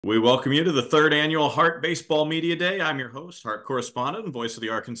We welcome you to the third annual Hart Baseball Media Day. I'm your host, Hart correspondent and voice of the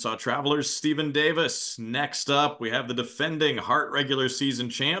Arkansas Travelers, Stephen Davis. Next up, we have the defending Hart regular season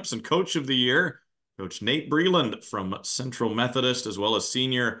champs and coach of the year, Coach Nate Breland from Central Methodist, as well as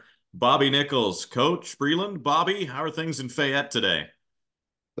senior Bobby Nichols. Coach Breland, Bobby, how are things in Fayette today?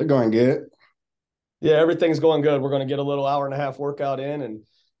 They're going good. Yeah, everything's going good. We're going to get a little hour and a half workout in and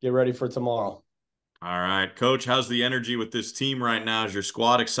get ready for tomorrow. All right, Coach, how's the energy with this team right now? Is your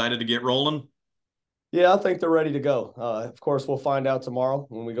squad excited to get rolling? Yeah, I think they're ready to go. Of course, we'll find out tomorrow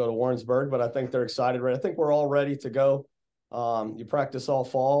when we go to Warrensburg, but I think they're excited. I think we're all ready to go. You practice all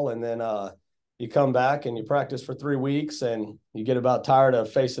fall, and then you come back and you practice for 3 weeks, and you get about tired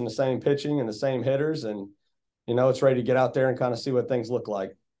of facing the same pitching and the same hitters, and it's ready to get out there and kind of see what things look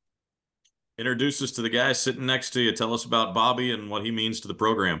like. Introduce us to the guy sitting next to you. Tell us about Bobby and what he means to the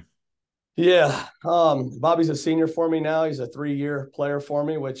program. Yeah, Bobby's a senior for me now. He's a 3-year player for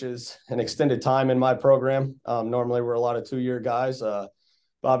me, which is an extended time in my program. Normally, we're a lot of 2-year guys.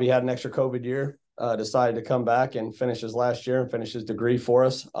 Bobby had an extra COVID year, decided to come back and finish his last year and finish his degree for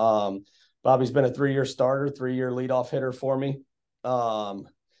us. Bobby's been a 3-year starter, 3-year leadoff hitter for me,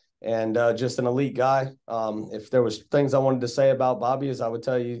 and just an elite guy. If there was things I wanted to say about Bobby, is I would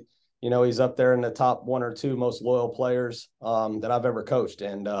tell you, he's up there in the top 1 or 2 most loyal players that I've ever coached,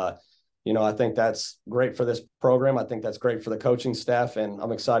 and I think that's great for this program. I think that's great for the coaching staff, and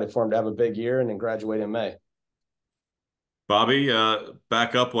I'm excited for him to have a big year and then graduate in May. Bobby,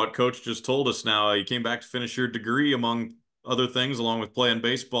 back up what Coach just told us now. You came back to finish your degree, among other things, along with playing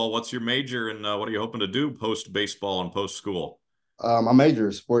baseball. What's your major, and what are you hoping to do post-baseball and post-school? My major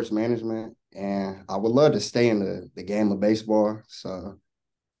is sports management, and I would love to stay in the game of baseball. So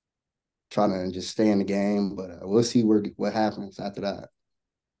trying to just stay in the game, but we'll see what happens after that.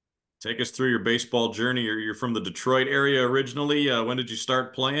 Take us through your baseball journey. You're from the Detroit area originally. When did you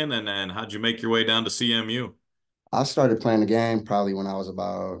start playing, and how'd you make your way down to CMU? I started playing the game probably when I was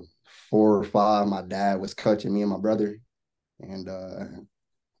about 4 or 5. My dad was coaching me and my brother, and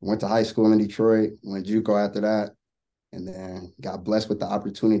went to high school in Detroit, went JUCO after that, and then got blessed with the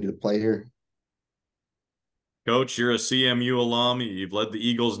opportunity to play here. Coach, you're a CMU alum. You've led the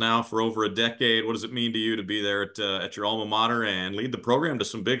Eagles now for over a decade. What does it mean to you to be there at your alma mater and lead the program to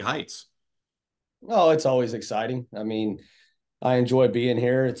some big heights? Oh, it's always exciting. I mean, I enjoy being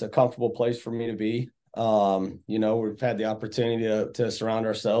here. It's a comfortable place for me to be. We've had the opportunity to surround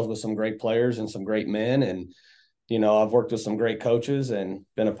ourselves with some great players and some great men. And, I've worked with some great coaches and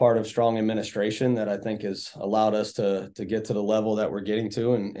been a part of strong administration that I think has allowed us to get to the level that we're getting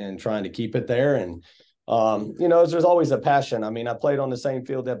to and trying to keep it there. And, there's always a passion. I mean, I played on the same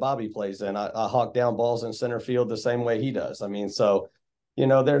field that Bobby plays in. I hawk down balls in center field the same way he does. I mean, so,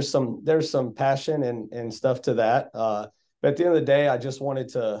 there's some passion and stuff to that. But at the end of the day, I just wanted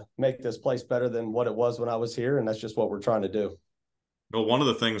to make this place better than what it was when I was here, and that's just what we're trying to do. Well, one of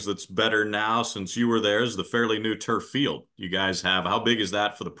the things that's better now since you were there is the fairly new turf field you guys have. How big is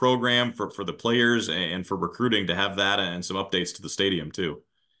that for the program, for the players, and for recruiting to have that and some updates to the stadium too?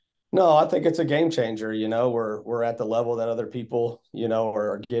 No, I think it's a game changer. We're at the level that other people,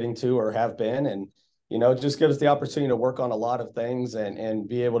 are getting to or have been. And, it just gives us the opportunity to work on a lot of things and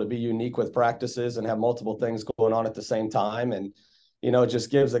be able to be unique with practices and have multiple things going on at the same time. And, it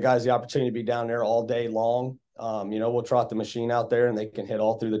just gives the guys the opportunity to be down there all day long. We'll trot the machine out there and they can hit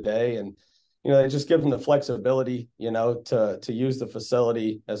all through the day. And, it just gives them the flexibility, to use the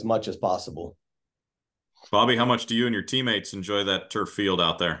facility as much as possible. Bobby, how much do you and your teammates enjoy that turf field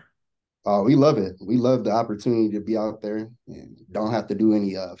out there? We love it. We love the opportunity to be out there and don't have to do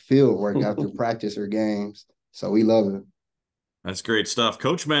any field work after practice or games. So we love it. That's great stuff.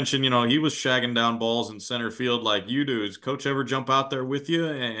 Coach mentioned, he was shagging down balls in center field like you do. Does Coach ever jump out there with you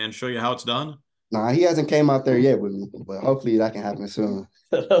and show you how it's done? Nah, he hasn't came out there yet with me, but hopefully that can happen soon.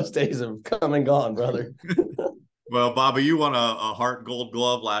 Those days have come and gone, brother. Well, Bobby, you won a Hart Gold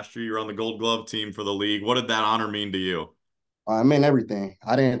Glove last year. You were on the Gold Glove team for the league. What did that honor mean to you? I mean everything.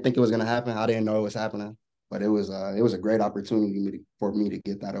 I didn't think it was going to happen. I didn't know it was happening, but it was a great opportunity for me to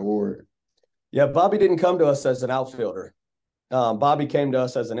get that award. Yeah, Bobby didn't come to us as an outfielder. Bobby came to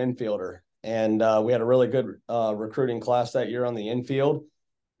us as an infielder, and we had a really good recruiting class that year on the infield.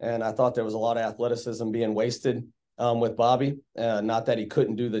 And I thought there was a lot of athleticism being wasted with Bobby. Not that he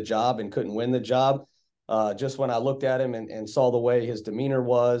couldn't do the job and couldn't win the job. Just when I looked at him and saw the way his demeanor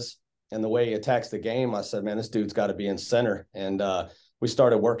was and the way he attacks the game, I said, man, this dude's got to be in center. And we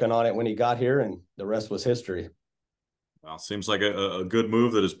started working on it when he got here, and the rest was history. Well, seems like a good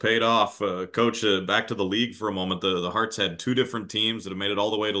move that has paid off. Coach, back to the league for a moment. The Hearts had two different teams that have made it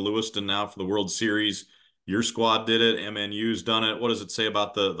all the way to Lewiston now for the World Series. Your squad did it. MNU's done it. What does it say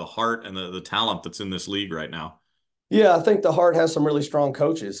about the heart and the talent that's in this league right now? Yeah, I think the Heart has some really strong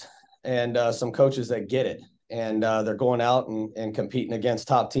coaches and some coaches that get it. And they're going out and competing against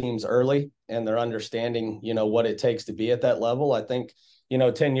top teams early, and they're understanding, what it takes to be at that level. I think,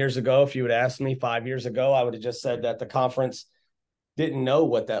 10 years ago, if you would ask me 5 years ago, I would have just said that the conference didn't know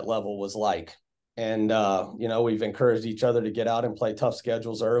what that level was like. And, we've encouraged each other to get out and play tough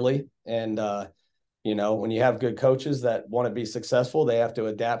schedules early. And, when you have good coaches that want to be successful, they have to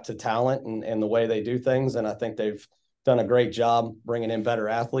adapt to talent and the way they do things. And I think they've done a great job bringing in better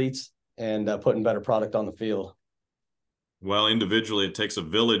athletes and putting better product on the field. Well, individually, it takes a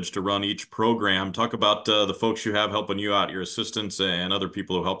village to run each program. Talk about the folks you have helping you out, your assistants and other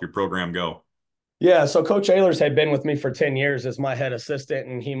people who help your program go. Yeah, so Coach Ehlers had been with me for 10 years as my head assistant,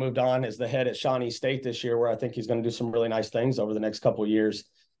 and he moved on as the head at Shawnee State this year, where I think he's going to do some really nice things over the next couple of years.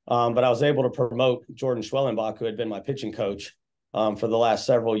 But I was able to promote Jordan Schwellenbach, who had been my pitching coach for the last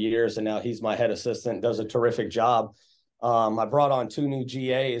several years, and now he's my head assistant, does a terrific job. I brought on 2 new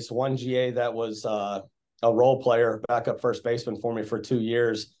GAs, one GA that was a role player, backup first baseman for me for 2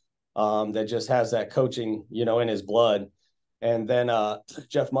 years, that just has that coaching, in his blood. And then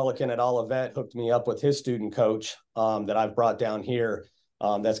Jeff Mulliken at Olivet hooked me up with his student coach that I've brought down here.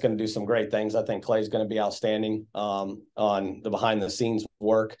 That's going to do some great things. I think Clay's going to be outstanding on the behind the scenes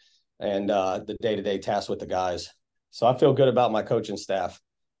work and the day-to-day tasks with the guys. So I feel good about my coaching staff.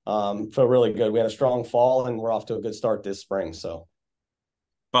 Feel really good. We had a strong fall and we're off to a good start this spring. So,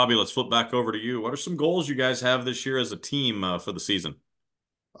 Bobby, let's flip back over to you. What are some goals you guys have this year as a team for the season?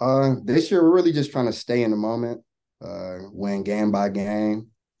 This year, we're really just trying to stay in the moment, win game by game.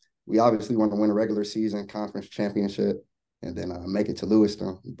 We obviously want to win a regular season conference championship and then make it to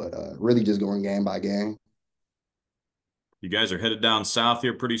Lewiston, but really just going game by game. You guys are headed down south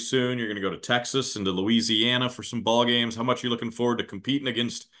here pretty soon. You're going to go to Texas and to Louisiana for some ball games. How much are you looking forward to competing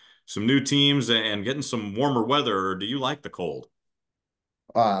against some new teams and getting some warmer weather, or do you like the cold?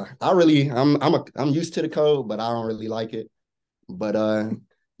 I'm used to the cold, but I don't really like it. But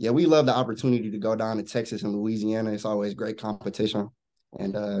yeah, we love the opportunity to go down to Texas and Louisiana. It's always great competition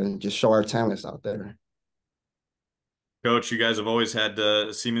and just show our talents out there. Coach, you guys have always had,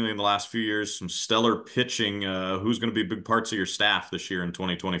 seemingly in the last few years, some stellar pitching. Who's going to be big parts of your staff this year in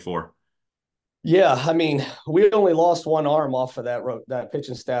 2024? yeah, I mean, we only lost one arm off of that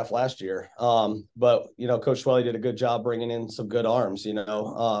pitching staff last year. But, Coach Swelly did a good job bringing in some good arms,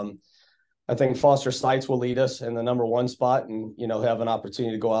 I think Foster Seitz will lead us in the number 1 spot and, have an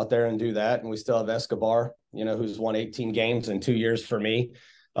opportunity to go out there and do that. And we still have Escobar, who's won 18 games in 2 years for me.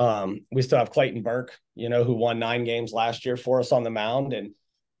 We still have Clayton Burke, who won 9 games last year for us on the mound. And,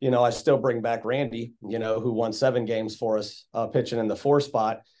 I still bring back Randy, who won 7 games for us pitching in the 4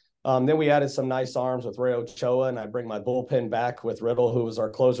 spot. Then we added some nice arms with Ray Ochoa, and I bring my bullpen back with Riddle, who was our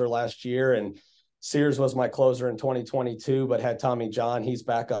closer last year. And Sears was my closer in 2022, but had Tommy John. He's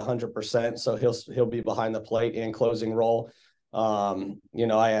back 100%, so he'll be behind the plate in closing role.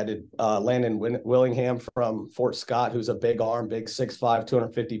 I added Landon Willingham from Fort Scott, who's a big arm, big 6'5",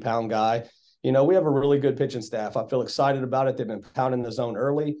 250-pound guy. We have a really good pitching staff. I feel excited about it. They've been pounding the zone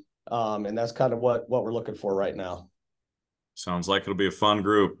early, and that's kind of what we're looking for right now. Sounds like it'll be a fun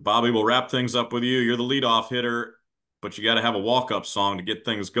group. Bobby, we'll wrap things up with you. You're the leadoff hitter, but you got to have a walk-up song to get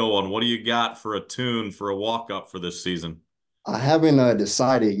things going. What do you got for a tune for a walk-up for this season? I haven't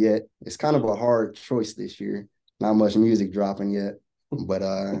decided yet. It's kind of a hard choice this year. Not much music dropping yet, but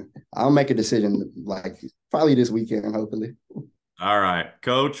I'll make a decision like probably this weekend, hopefully. All right.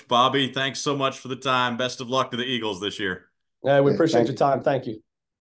 Coach, Bobby, thanks so much for the time. Best of luck to the Eagles this year. We appreciate your time. Thank you.